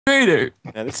traitor.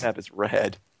 Yeah, this map is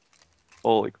rad.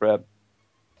 Holy crap.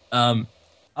 I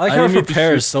like how it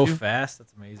repairs so fast.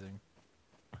 That's amazing.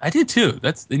 I do too.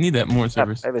 They need that more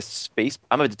servers. I have a space.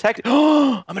 I'm a detective.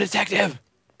 Oh, I'm a detective.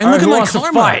 And look at who my wants to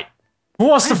karma. fight? Who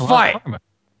wants to I have a lot of fight? karma.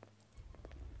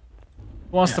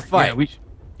 Who wants to fight? Yeah,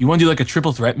 you want to do like a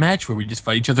triple threat match where we just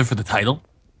fight each other for the title?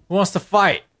 Who wants to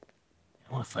fight?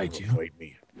 I want to fight you. Fight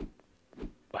me.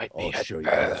 Fight me. I'll show you.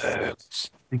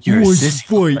 Think you're a Who wants to sissy.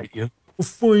 I'll fight? fight you. We'll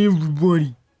fight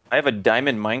everybody. I have a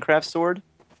diamond Minecraft sword.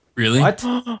 Really? What?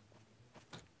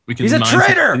 We can He's a mine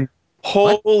traitor! something.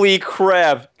 Holy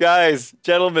crap, guys,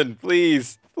 gentlemen,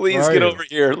 please Where are get you? over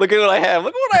here. Look at what I have.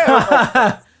 Look at what I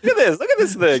have. Look at this. Look at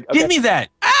this thing. Okay. Give me that.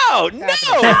 Ow! No!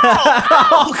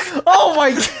 Oh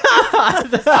my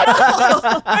god!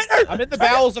 I'm in the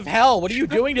bowels of hell. What are you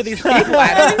doing to these people,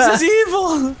 Adam? This is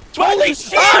evil. Holy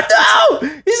shit! Oh no!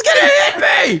 He's gonna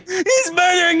hit me! He's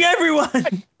murdering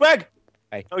everyone. Greg!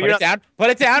 Hey, No, put you're it not- down. Put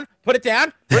it down. Put it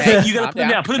down. Hey, you gotta Calm put him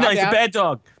down. Put him down. calm He's a bad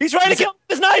dog. He's trying to kill me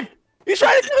with his knife! He's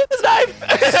trying to kill me with his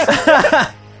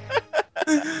knife!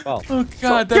 Well, Oh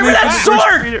god. Give me that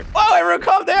sword! Whoa, everyone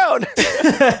calm down!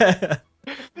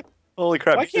 Holy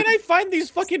crap. why can't I find these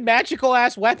fucking magical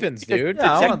ass weapons, dude?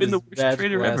 Yeah, I Detect want been the these worst bad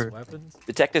traitor glass ever. weapons.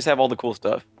 Detectives have all the cool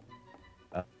stuff.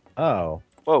 Oh.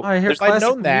 Whoa. I hear there's- If I'd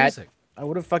known classical that, music. I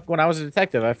would have when I was a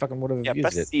detective, I fucking would have yeah, used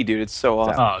press it. C, dude. It's so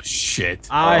awesome. Oh shit.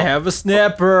 I have a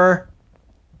snapper.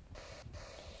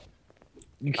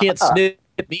 You can't snip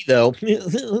me though.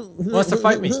 Who wants to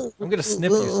fight me? I'm gonna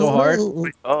snip you so hard.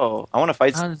 Oh, I want to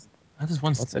fight. How does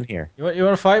one What's in here? You want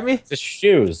to fight me? It's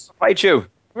shoes. Fight you.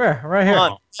 Where? Right here.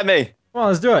 Come on, let me. Come on,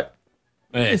 let's do it.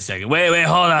 Wait a second. Wait,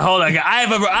 hold on.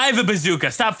 I have a bazooka.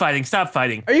 Stop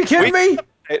fighting. Are you kidding me?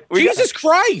 Jesus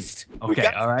Christ! Okay,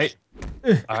 got- all right.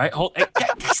 All right, hold. Hey,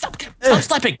 stop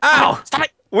slapping. Ow! Stop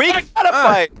it. We gotta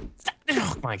fight.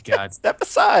 Oh my god. Step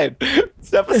aside.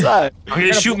 Step aside. I'm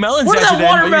gonna shoot melons Where at did you that then.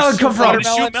 watermelon come from? I'm gonna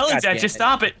shoot melons God at you. damn it.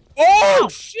 Stop it. Oh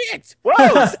shit!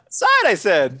 Whoa, step aside, I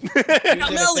said.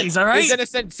 Got melons, all right? He's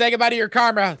innocent. Say goodbye to your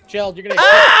karma, Jill. You're gonna.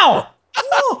 Ow!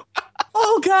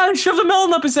 Oh god, I shoved a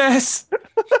melon up his ass.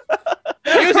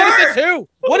 He was innocent too.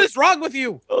 What is wrong with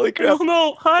you? Holy I crap. don't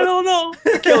know. I don't know.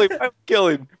 I'm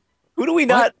killing. Who do we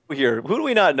not know here? Who do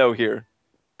we not know here?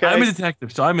 Okay. I'm a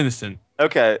detective, so I'm innocent.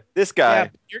 Okay, this Yeah,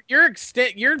 guy.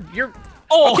 you're.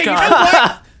 Oh Okay, you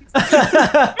god.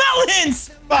 know Melons!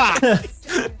 Fuck.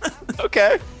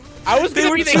 Okay. I was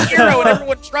gonna be the hero and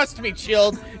everyone trust me,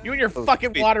 Chilled. You and your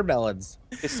fucking sweet. watermelons.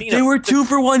 Casino. They were 2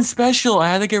 for 1 special. I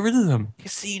had to get rid of them.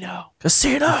 Casino.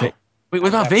 Casino. Wait, what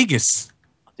about Vegas?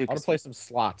 Dude, I want to play some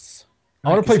slots. I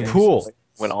want to play pool.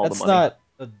 win all That's the money. not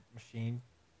a machine.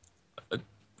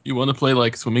 You want to play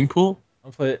like swimming pool? I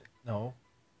want to play it. No.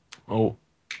 Oh.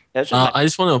 That's just I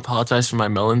just want to apologize for my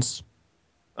melons.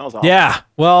 that was awesome. Yeah.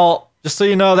 Well, just so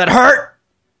you know, that hurt.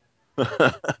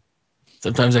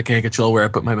 Sometimes I can't control where I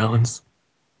put my melons.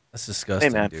 That's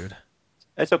disgusting, man. dude.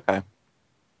 It's okay.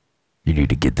 You need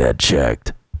to get that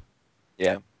checked.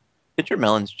 Yeah. Get your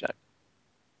melons checked.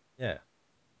 Yeah.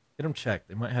 Get them checked.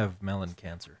 They might have melon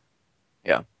cancer.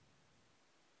 Yeah.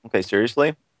 Okay,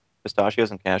 seriously?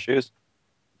 Pistachios and cashews?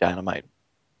 Dynamite.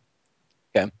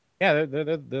 Yeah,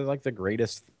 they're like the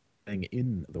greatest thing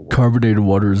in the world. Carbonated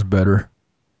water is better.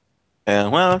 Yeah,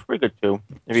 well, that's pretty good too.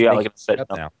 If you got like a Shut fit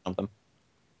up now. something.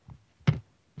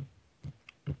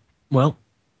 Well,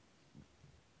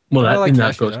 I that, like and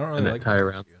that cashews. goes I don't in really that like tie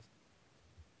around.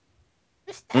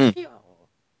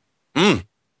 Mmm.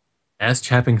 Ass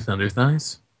chapping thunder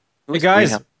thighs. Hey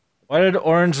guys, why did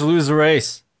Orange lose the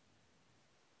race?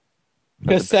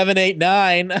 Because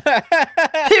 789.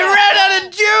 He ran out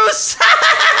of juice.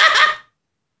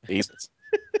 Jesus.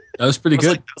 That was pretty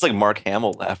good. That's like Mark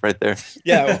Hamill laugh right there.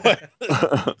 Yeah.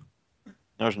 That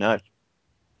was nuts.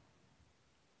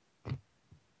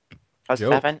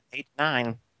 Joke. 7, 8,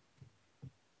 9.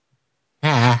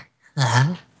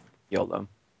 YOLO.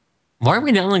 Why are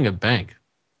we nailing a bank?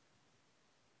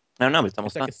 I don't know, but it's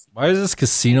almost done. Why is this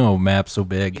casino map so You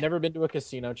big? never been to a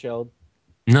casino, Chilled?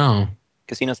 No.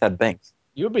 Casinos have banks.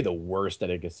 You would be the worst at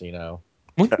a casino.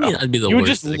 What do you mean I'd be the You would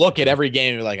worst? just look at every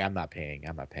game and be like, I'm not paying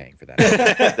for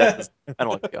that. I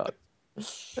don't like the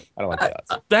odds. I don't want the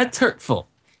odds. That's hurtful,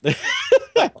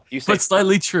 You say, but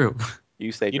slightly true.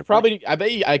 you say You'd probably, I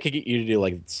bet you, I could get you to do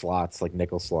like slots, like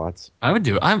nickel slots. I would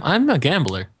do. I'm a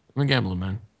gambler. I'm a gambler,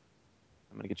 man.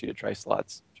 I'm going to get you to try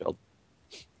slots, Jill.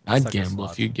 I'd Suck a gamble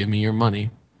slot. if you give me your money.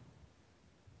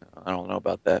 I don't know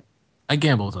about that. I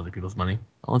gamble with other people's money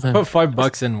all the I time. put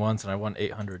 $5 in once and I won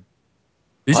 800.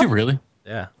 Did you really?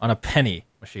 Yeah, on a penny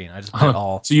machine. I just bet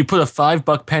all. So you put a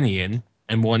 $5 penny in,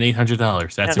 and won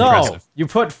 $800. That's No, impressive. you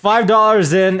put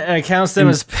 $5 in and it counts them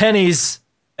as pennies,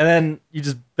 and then you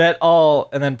just bet all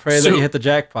and then pray that So, you hit the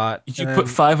jackpot. Did you and put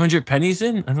then- 500 pennies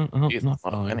in? I don't Jeez, know. a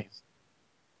lot of pennies.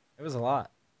 It was a lot.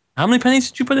 How many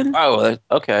pennies did you put in? Oh,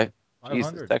 okay. Jeez,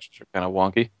 500. the textures are kind of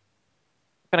wonky.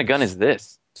 What kind of gun is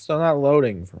this? Still not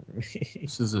loading for me.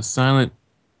 This is a silent.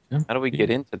 How do we get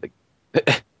into the...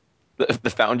 the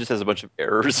fountain just has a bunch of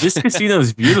errors. This casino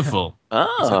is beautiful.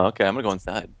 Oh, okay. I'm going to go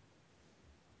inside.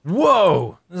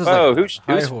 Whoa! This is Whoa, like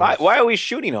high horse. why are we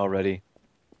shooting already?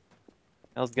 What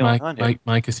the hell's going on here?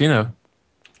 My casino.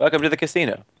 Welcome to the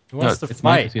casino. Who wants to it's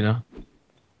my fight? casino.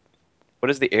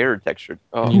 What is the air texture?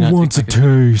 Oh, Who wants a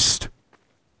taste?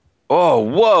 oh,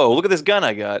 whoa! Look at this gun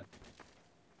I got.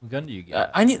 What gun do you got?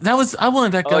 I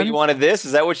wanted that gun. Oh, you wanted this?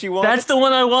 Is that what you wanted? That's the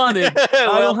one I wanted. I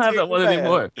Well, don't have too that one bad.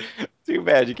 anymore. Too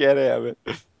bad you can't have it.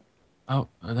 Oh,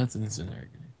 that's an incendiary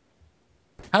grenade.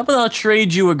 How about I'll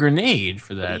trade you a grenade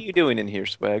for What that? are you doing in here,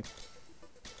 Swag?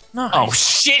 Nice. Oh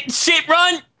shit!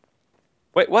 Run!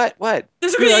 Wait, what? What?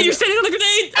 There's a grenade. You're standing on the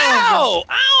grenade. Ow!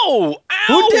 Ow! Ow!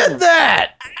 Who did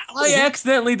that? I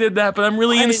accidentally did that, but I'm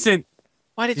really Why did- innocent.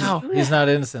 Why did you do that? He's not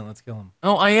innocent. Let's kill him.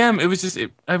 Oh, I am. It was just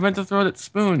I meant to throw it at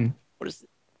Spoon. What is?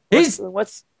 He's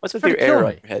What's with trying your to kill arrow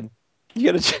me. on your head?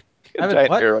 You got a I haven't- giant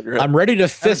what? arrow on your head. I'm ready to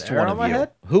fist arrow one on of my you.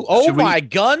 head? Who? Oh Should we- my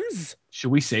guns!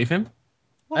 Should we save him?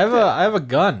 I have a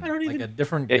gun. I don't like even- a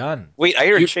different Hey, gun. Wait, I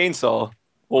hear a You- chainsaw.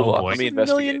 Oh, Hold on, boy. let me There's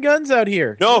a million investigate. guns out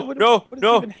here. No, What is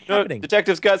no. even happening?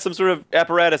 Detective's got some sort of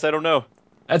apparatus. I don't know.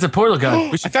 That's a portal gun.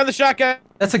 We I should. found the shotgun.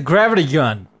 That's a gravity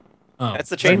gun. Oh. That's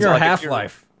the Bring chainsaw. your I can Half hear-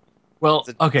 Life. Well,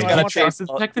 okay. I Can I want trust that.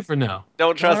 the detective or no?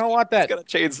 Don't I trust. don't want He's that. got a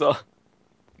chainsaw.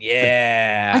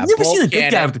 Yeah. I've never seen a bolt good guy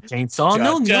cannon. with a chainsaw. Dun,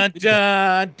 No, dun,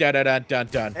 dun, dun, dun, dun, dun,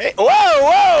 dun. Hey, whoa!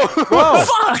 Whoa!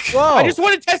 Fuck! Whoa! I just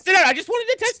want to test it out. I just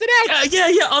wanted to test it out.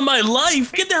 Yeah. On my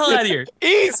life. Get the hell out of here.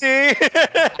 Easy.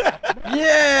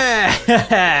 Yeah!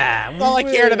 That's all I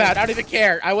cared about. I don't even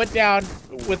care. I went down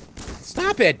with.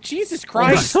 Stop it. Jesus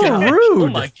Christ. so God. rude. Oh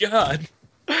my god.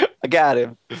 I got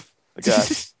him. I got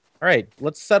him. All right.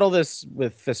 Let's settle this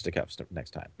with fisticuffs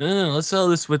next time. No, let's settle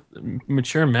this with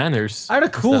mature manners. I had a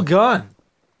cool gun.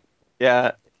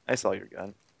 Yeah, I saw your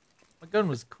gun. My gun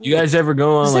was cool. You guys ever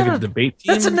go on Is like that a a- debate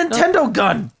team? That's a and stuff? Nintendo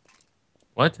gun.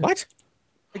 What? What?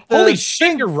 Like the Holy shit,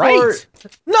 thing you're for- right.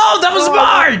 No, that was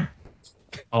mine.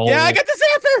 Oh, Yeah, I got the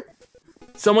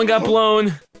zapper. someone got blown.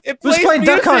 It Who's plays playing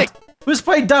Duck music. Hunt? Who's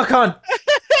playing Duck Hunt?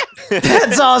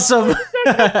 That's awesome.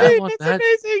 I want That's that.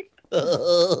 amazing.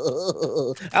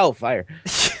 Oh, fire.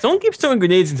 Someone keeps throwing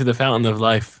grenades into the fountain of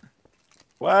life.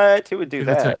 What? Who would do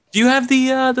that? Do you have the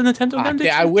Nintendo gun?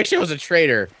 Yeah, I wish it was a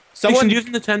traitor. Someone Someone. use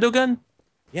the Nintendo gun.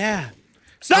 Yeah.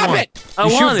 Stop on. it. I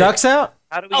You want shoot it. ducks out?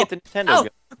 How do we Oh, get the Nintendo Oh, gun?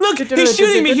 look, he's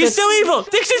shooting me. He's so evil.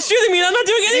 Dixon's shooting me, and I'm not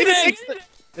doing anything.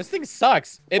 This thing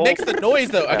sucks. It makes the noise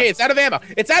though. Okay, it's out of ammo.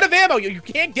 It's out of ammo. You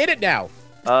can't get it now.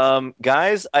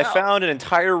 Guys, I found an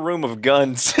entire room of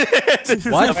guns.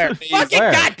 What? Fucking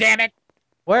Where? goddammit.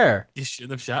 Where? You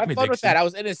shouldn't have shot Have me, fun with Dixon. that. I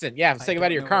was innocent. Yeah, think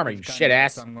about your karma, you shit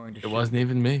ass. It wasn't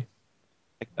even me.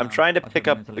 I'm trying to pick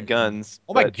up the guns.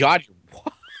 Oh my but god.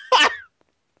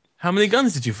 How many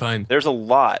guns did you find? There's a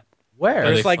lot. Where? Are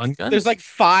they There's like fun guns? there's like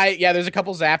 5. Yeah, there's a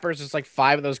couple zappers. There's like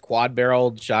 5 of those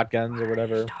quad-barreled shotguns or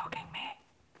whatever. Wow,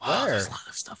 there's Where? a lot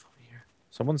of stuff over here.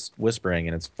 Someone's whispering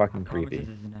and it's fucking creepy.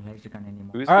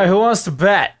 Who's All right, who wants to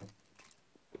bet?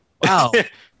 Wow.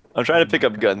 I'm trying to pick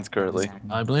up guns currently.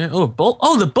 I believe. Oh, bolt.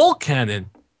 Oh, the bolt cannon.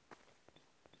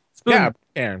 Spoon, Yeah,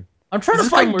 Aaron. I'm trying to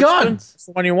This gun find works, guns. That's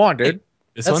the one you want, dude.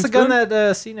 This That's one's the gun good?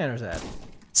 that C-Nanners had.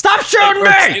 Stop shooting me!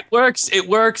 It works. It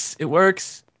works. It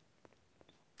works.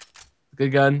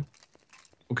 Good gun.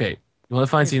 Okay. You want to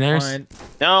find C-Nanners? Fine.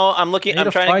 No, I'm looking. I need I'm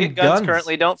to trying to find get guns guns.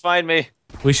 currently. Don't find me.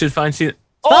 We should find C.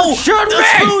 Stop shooting the me!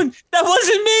 Spoon! That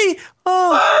wasn't me!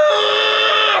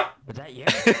 Oh. Was that you?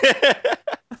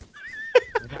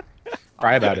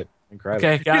 Cry about it. Cry about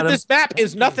Okay, it. got Dude, him. this map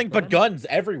is nothing but guns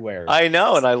everywhere. I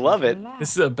know, and I love it.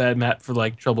 This is a bad map for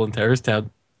like Trouble in Terrorist Town.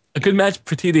 A good match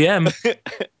for TDM.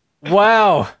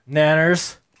 Wow,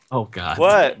 Nanners. Oh God.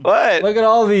 What? What? Look at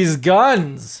all these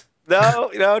guns.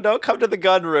 No, don't come to the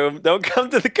gun room. Don't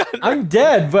come to the gun room. I'm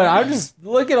dead, but I'm just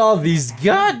look at all these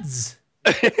guns.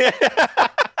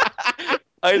 I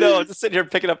know. I'm just sitting here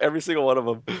picking up every single one of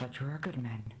them. But you're a good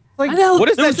man. Like, What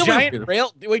is There that was no way- giant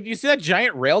rail? Wait, you see that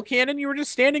giant rail cannon you were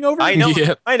just standing over? I know.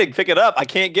 Yeah. I'm trying to pick it up. I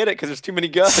can't get it because there's too many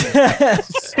guns.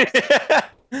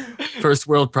 First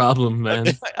world problem, man.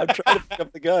 I'm trying to pick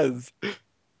up the guns.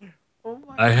 oh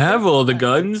my I have all the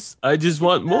guns. I just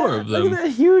want more of Look at them.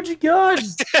 that huge gun.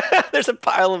 There's a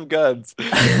pile of guns.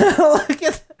 Look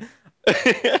at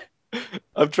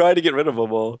I'm trying to get rid of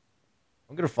them all.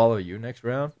 I'm gonna follow you next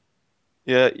round.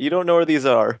 Yeah, you don't know where these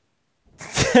are.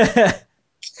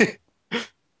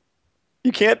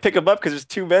 You can't pick them up because there's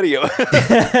too many of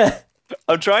them.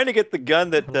 I'm trying to get the gun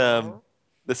that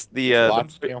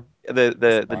Launched you.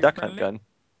 the duck hunt gun.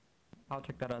 I'll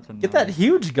check that out. Get that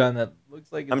huge gun that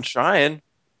looks like. I'm trying.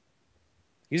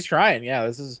 He's trying. Yeah,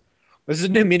 this is a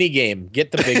new mini game.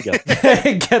 Get the big gun.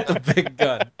 Get the big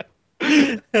gun.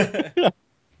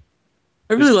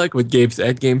 I really like when games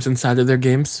add games inside of their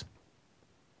games.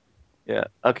 Yeah.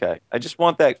 Okay. I just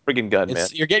want that friggin' gun, man.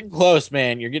 You're getting close,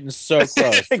 man. You're getting so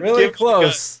close. Really Give me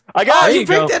close. I got Oh, it. you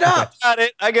picked it up.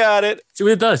 I got it. See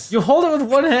what it does. You hold it with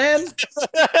one hand.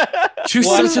 You're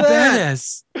What such is a that?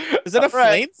 badass. Is that a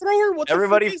Right. flamethrower? What the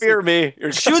Everybody fuck is fear it? me.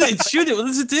 Shoot it, shoot it. What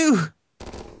does it do?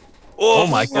 Oh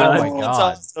my god. Oh my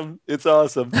God. It's awesome. It's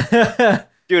awesome.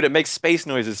 Dude, it makes space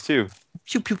noises too.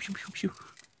 Pew pew pew pew pew.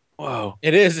 Whoa.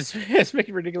 It is. It's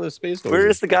making ridiculous space noises. Where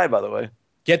is the guy, by the way?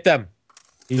 Get them.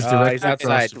 He's He's direct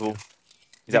outside. Cool.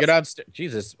 He's You get outside. upstairs.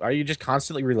 Jesus, are you just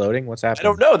constantly reloading? What's I happening?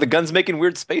 don't know. The gun's making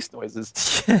weird space noises.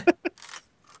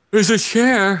 There's a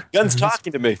chair. Gun's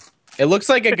talking to me. It looks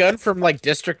like a gun from like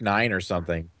District 9 or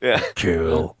something. Yeah.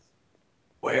 Kill.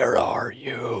 Where are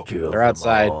you? Kill. They're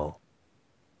outside.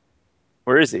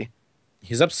 Where is he?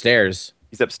 He's upstairs.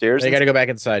 He's upstairs. You gotta go back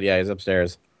inside. Yeah, he's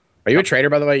upstairs. Are you a traitor,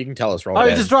 by the way? You can tell us. Roll Oh, it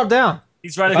he in. just dropped down.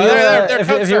 He's right Oh, here.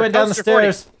 there, If you went down the Toaster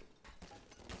 40. stairs.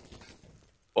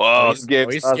 Whoa, he's- this game's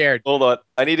oh, he's awesome. scared. Hold on.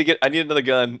 I need another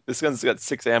gun. This gun's got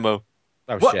 6 ammo.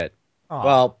 Oh What? shit. Oh.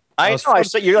 Well, I know. I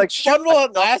said you're like fun while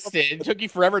it lasted. It took you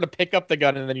forever to pick up the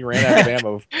gun, and then you ran out of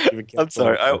ammo. before you even killed I'm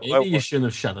sorry. someone. Maybe you shouldn't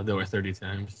have shut the door 30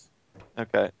 times.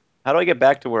 Okay. How do I get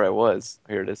back to where I was?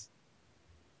 Here it is.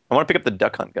 I want to pick up the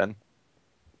duck hunt gun.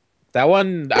 That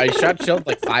one, I shot Chilled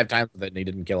like 5 times with it, and he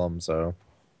didn't kill him. So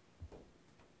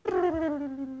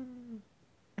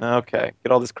Okay.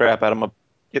 Get all this crap out of my.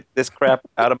 Get this crap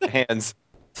out of my hands.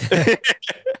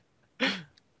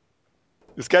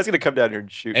 This guy's gonna come down here and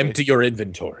shoot empty your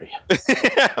inventory. me.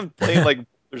 I'm playing like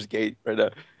there's gate right now.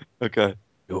 Okay.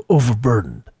 You're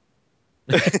overburdened.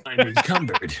 I'm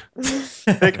encumbered.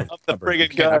 Pick up the You friggin'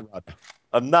 cannot gun.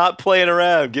 I'm not playing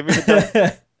around. Give me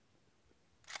the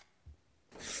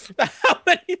gun. How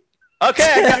many?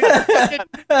 Okay. I got it.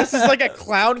 This is like a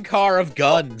clown car of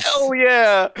guns. Hell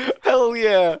yeah. Hell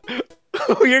yeah.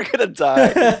 Oh, you're gonna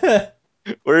die.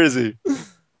 Where is he?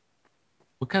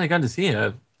 What kind of gun does he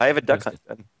have? I have a duck hunt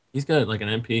gun. He's got like an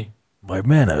MP. My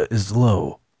mana is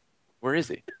low. Where is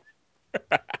he?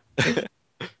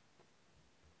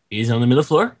 He's on the middle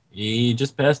floor. He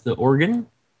just passed the organ.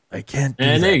 I can't. Do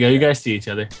And there that you go. You yet. guys see each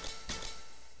other.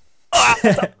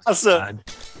 Awesome. God.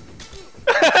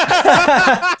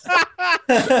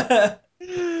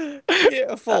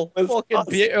 Beautiful. That was Fucking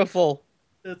awesome. beautiful.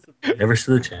 Never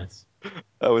stood a chance.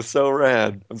 That was so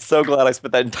rad. I'm so glad I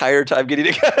spent that entire time getting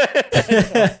a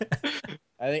gun.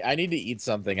 I think I need to eat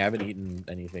something. I haven't eaten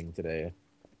anything today.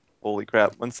 Holy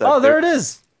crap. One sec. Oh, there it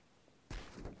is.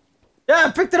 Yeah,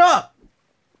 I picked it up.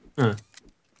 Huh.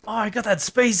 Oh, I got that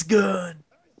space gun.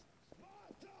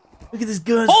 Look at this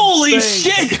gun. Holy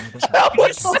Space. shit!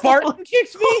 What Spartan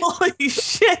kicks me? Holy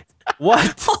shit!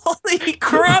 What? Holy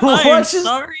crap! I am What just-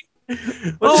 sorry. What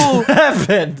Oh, just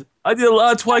happened? I did a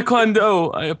lot of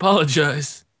Taekwondo. I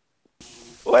apologize.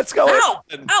 What's going Ow!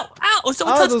 on? Ow! Ow!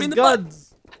 Someone Oh, touched those me in the butt.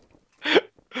 guns.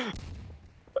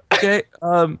 Okay.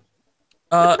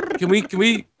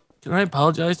 Can I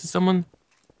apologize to someone?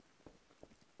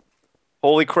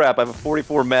 Holy crap. I have a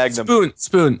 44 Magnum.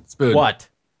 Spoon. What?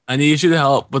 I need you to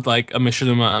help with like a mission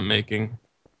I'm making.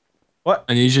 What?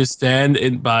 I need you to stand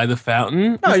in by the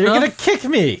fountain. No, and you're gonna stuff. kick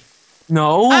me.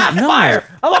 No, Ah, no. fire!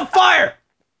 I'm on fire.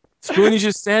 Spoon, you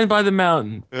should stand by the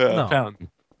mountain. Yeah. No. Fountain.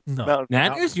 No. Mountain.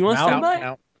 Nanners, you want to Mount- stand by?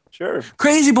 Mount. Sure.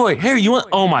 Crazy boy, here, you want?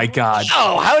 Oh my god.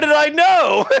 Oh, how did I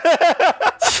know?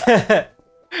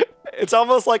 It's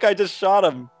almost like I just shot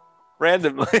him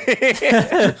randomly.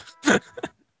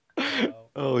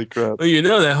 Holy crap. Well, you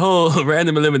know that whole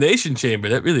random elimination chamber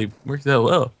that really worked out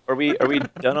well. Are we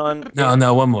done on?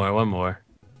 No, one more.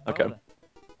 Okay.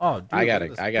 Oh, dude, I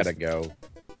look at gotta this. go.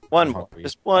 One I'm more. hungry.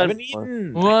 Just I one. haven't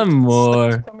eaten. One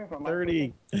more.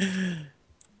 30.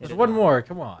 There's one more.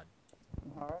 Come on.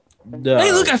 No.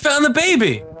 Hey, look, I found the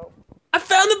baby. I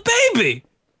found the baby.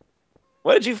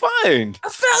 What did you find? I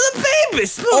found the baby.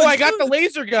 Spoon. Oh, I got the Spoon.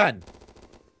 laser gun.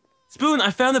 Spoon,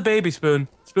 I found the baby, Spoon.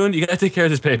 Spoon, you gotta take care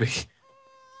of this baby.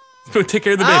 Spoon, take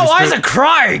care of the baby. Oh, why is Spoon. it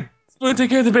crying? Spoon, take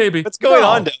care of the baby. What's going No.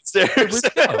 on downstairs? Let's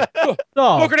go. Smoke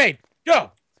No, grenade.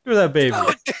 Go. screw that baby.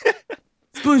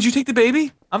 Spoon, did you take the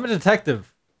baby? I'm a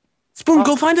detective. Spoon,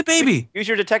 go find the baby. Use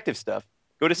your detective stuff.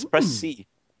 Go to press C.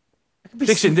 I could be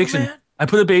Diction. Superman. I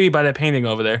put a baby by that painting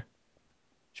over there.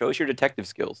 Show us your detective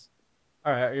skills.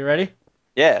 All right, are you ready?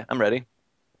 Yeah, I'm ready.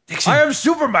 Dixon. I am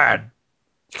Superman.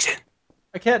 Dixon.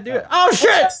 I can't do it. Oh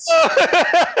shit!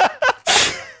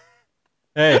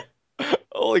 Hey,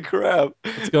 Holy crap!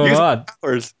 what's going Use on?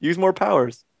 powers. Use more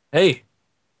powers. Hey.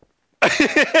 I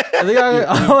think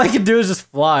all I can do is just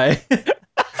fly.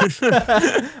 Fuck!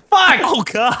 Oh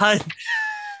God.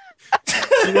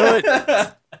 You know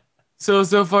what?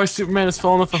 So far, Superman has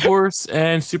fallen off a horse,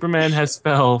 and Superman has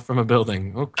fell from a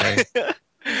building. Okay.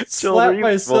 Slap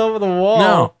myself with a wall.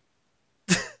 No.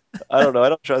 I don't know. I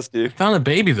don't trust you. Found a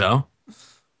baby though.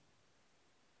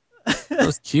 That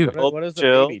was cute. What does the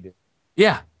Chill. baby do?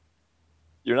 Yeah.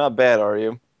 You're not bad, are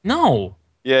you? No.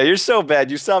 Yeah, you're so bad.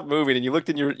 You stopped moving and you looked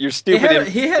in your He stupid.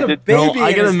 had a did- baby. No, I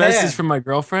in got a his message hand. from my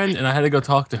girlfriend, and I had to go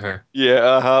talk to her.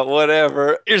 Yeah,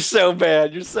 whatever. You're so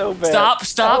bad. You're so bad.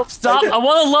 Stop! I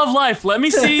want to love life. Let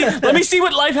me see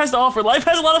what life has to offer. Life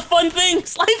has a lot of fun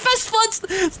things. Life has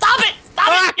fun. Stop it!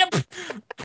 Yep.